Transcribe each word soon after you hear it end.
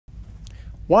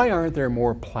Why aren't there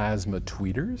more plasma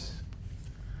tweeters?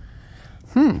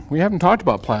 We haven't talked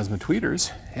about plasma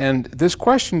tweeters. And this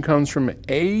question comes from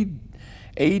ADJ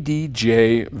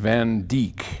Van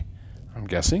Dijk, I'm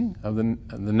guessing, of the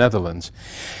Netherlands.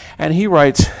 And he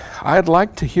writes, I'd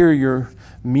like to hear your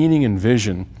meaning and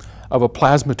vision of a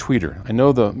plasma tweeter. I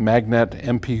know the magnet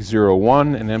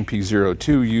MP01 and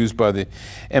MP02 used by the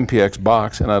MPX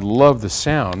box, and I love the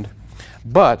sound,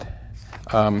 but,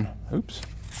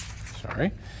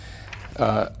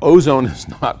 ozone is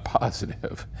not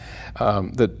positive.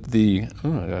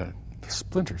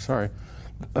 Splinter, sorry.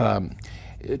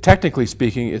 Technically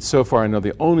speaking, it's so far I know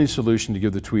the only solution to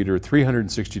give the tweeter a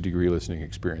 360-degree listening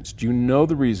experience. Do you know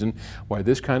the reason why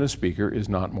this kind of speaker is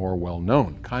not more well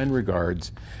known? Kind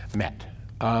regards, Matt.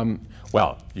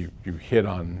 Well, you hit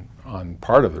on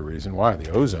part of the reason why,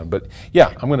 the ozone, but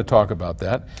yeah, I'm going to talk about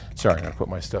that. Sorry, I'm going to put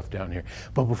my stuff down here.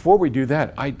 But before we do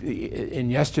that,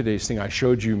 in yesterday's thing, I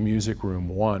showed you Music Room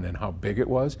 1 and how big it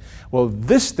was. Well,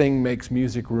 this thing makes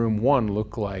Music Room 1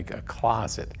 look like a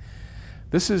closet.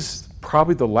 This is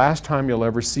probably the last time you'll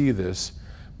ever see this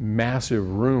massive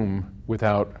room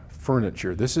without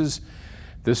furniture. This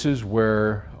is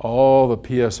where all the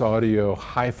PS Audio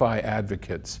hi-fi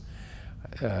advocates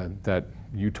that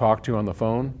you talk to on the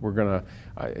phone, we're gonna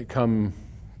come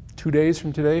 2 days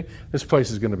from today, this place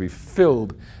is gonna be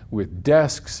filled with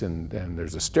desks and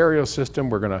there's a stereo system.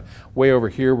 We're gonna, way over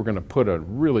here, we're gonna put a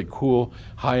really cool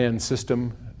high-end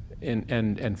system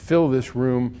and fill this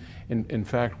room. In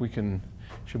fact,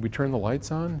 should we turn the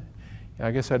lights on?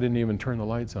 I guess I didn't even turn the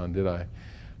lights on, did I?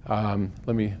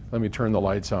 Let me turn the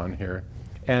lights on here.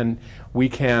 And we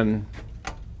can,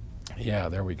 yeah,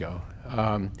 there we go.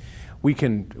 We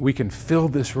can fill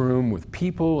this room with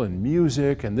people and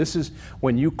music, and this is,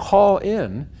 when you call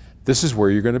in, this is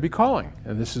where you're going to be calling.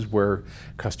 And this is where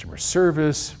customer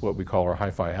service, what we call our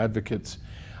hi-fi advocates,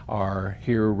 are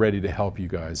here ready to help you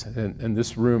guys. And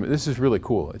this room, this is really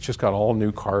cool. It's just got all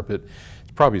new carpet.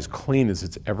 It's probably as clean as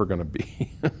it's ever going to be.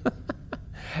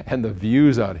 And the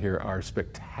views out here are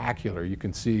spectacular. You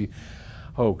can see,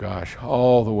 oh gosh,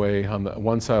 all the way on the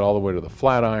one side, all the way to the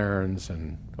Flatirons,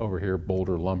 and over here,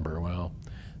 Boulder Lumber. Well,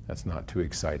 that's not too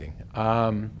exciting.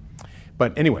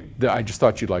 But anyway, I just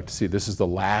thought you'd like to see. This is the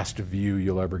last view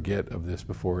you'll ever get of this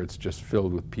before it's just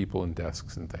filled with people and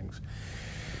desks and things.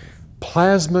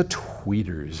 Plasma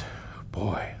tweeters.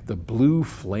 Boy, the Blue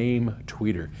Flame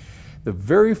tweeter. The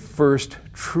very first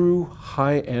true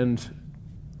high-end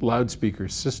loudspeaker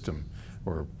system,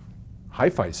 or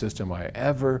hi-fi system I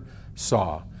ever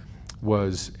saw,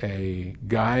 was a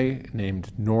guy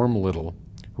named Norm Little,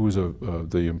 who was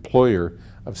the employer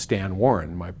of Stan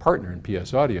Warren, my partner in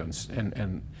PS Audio.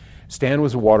 And Stan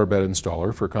was a waterbed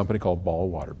installer for a company called Ball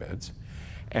Waterbeds,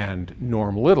 and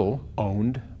Norm Little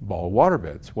owned Ball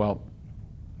Waterbeds. Well,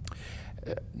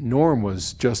 Norm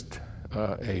was just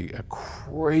a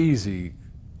crazy,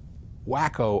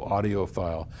 wacko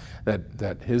audiophile.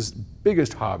 That his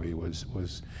biggest hobby was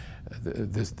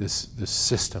this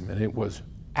system, and it was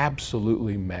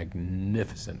absolutely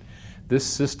magnificent. This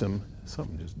system,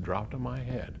 something just dropped on my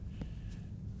head.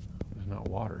 It's not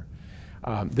water.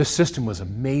 This system was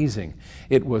amazing.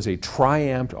 It was a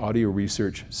tri-amped audio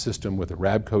research system with a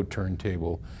Rabco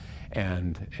turntable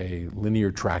and a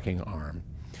linear tracking arm.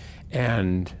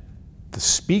 And the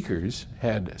speakers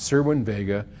had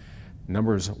Cerwin-Vega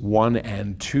numbers 1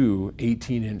 and 2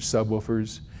 18-inch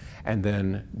subwoofers, and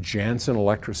then Janssen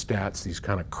electrostats, these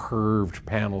kind of curved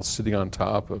panels sitting on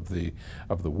top of the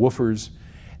woofers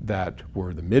that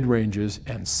were the mid-ranges,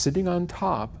 and sitting on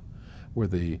top were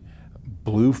the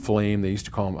Blue Flame, they used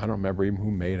to call them, I don't remember even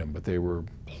who made them, but they were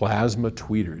plasma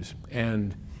tweeters,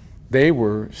 and they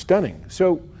were stunning.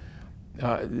 So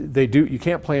you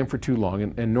can't play them for too long,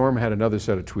 and Norm had another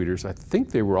set of tweeters. I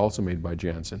think they were also made by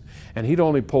Janssen, and he'd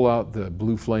only pull out the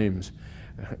Blue Flames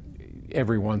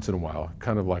every once in a while,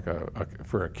 kind of like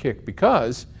for a kick,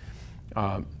 because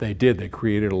they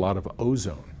created a lot of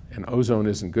ozone, and ozone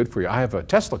isn't good for you. I have a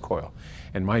Tesla coil,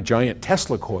 and my giant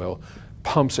Tesla coil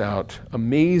pumps out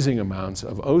amazing amounts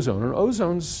of ozone, and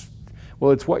ozone's,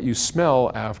 well, it's what you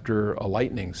smell after a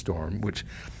lightning storm, which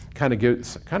kind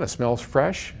of smells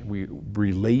fresh. We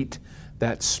relate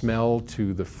that smell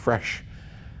to the fresh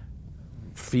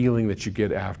feeling that you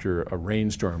get after a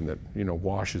rainstorm that, you know,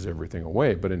 washes everything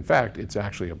away. But in fact, it's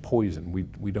actually a poison.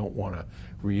 We don't want to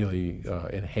really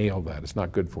inhale that. It's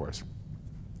not good for us.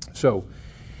 So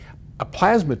a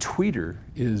plasma tweeter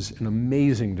is an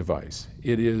amazing device.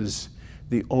 It is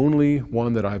the only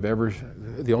one that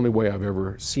the only way I've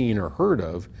ever seen or heard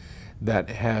of that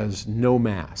has no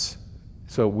mass.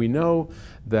 So we know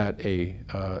that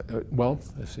well,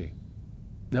 let's see.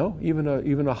 No, even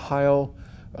a Heil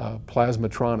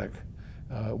plasmatronic.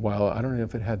 While I don't know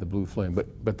if it had the blue flame,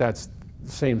 but that's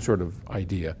the same sort of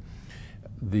idea.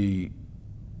 The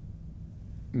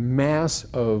mass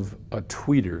of a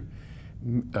tweeter,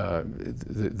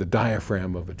 the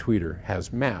diaphragm of a tweeter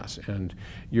has mass, and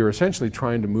you're essentially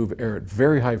trying to move air at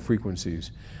very high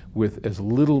frequencies with as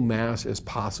little mass as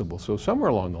possible. So somewhere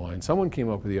along the line, someone came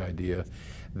up with the idea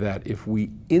that if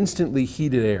we instantly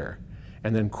heated air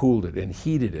and then cooled it and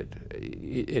heated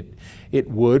it, it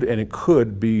would and it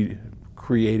could be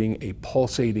creating a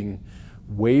pulsating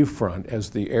wavefront. As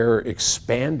the air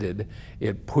expanded,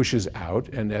 it pushes out,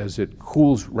 and as it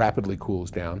cools, rapidly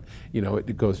cools down, you know,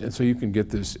 it goes, and so you can get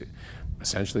this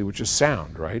essentially, which is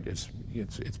sound, right? It's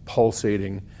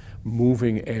pulsating,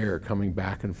 moving air coming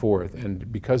back and forth,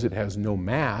 and because it has no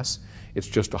mass, it's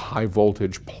just a high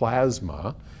voltage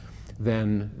plasma,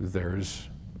 then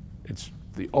it's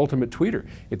the ultimate tweeter.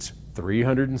 It's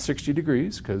 360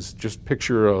 degrees, because just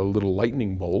picture a little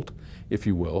lightning bolt, if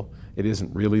you will. It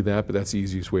isn't really that, but that's the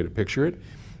easiest way to picture it,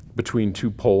 between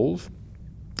two poles.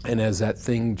 And as that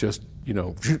thing just, you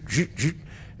know,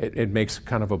 it makes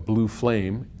kind of a blue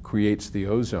flame, creates the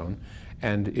ozone,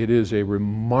 and it is a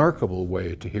remarkable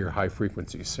way to hear high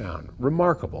frequency sound.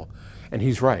 Remarkable. And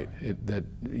he's right, that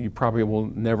you probably will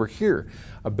never hear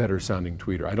a better sounding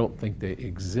tweeter. I don't think they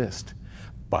exist,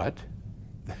 but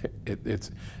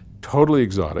it's totally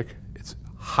exotic. It's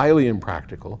highly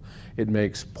impractical. It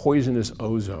makes poisonous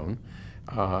ozone,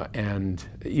 and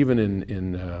even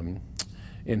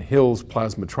in Hill's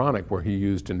plasmatronic, where he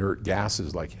used inert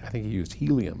gases, like I think he used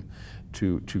helium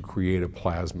to create a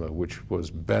plasma, which was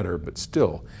better, but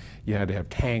still, you had to have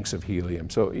tanks of helium.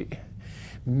 So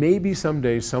maybe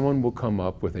someday someone will come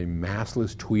up with a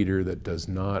massless tweeter that does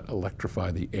not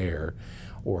electrify the air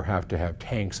or have to have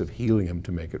tanks of helium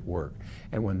to make it work.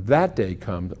 And when that day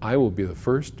comes, I will be the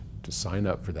first to sign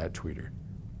up for that tweeter.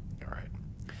 All right,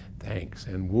 thanks.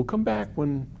 And we'll come back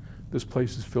when this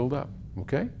place is filled up,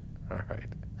 okay? All right,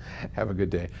 have a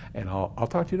good day. And I'll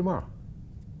talk to you tomorrow.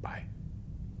 Bye.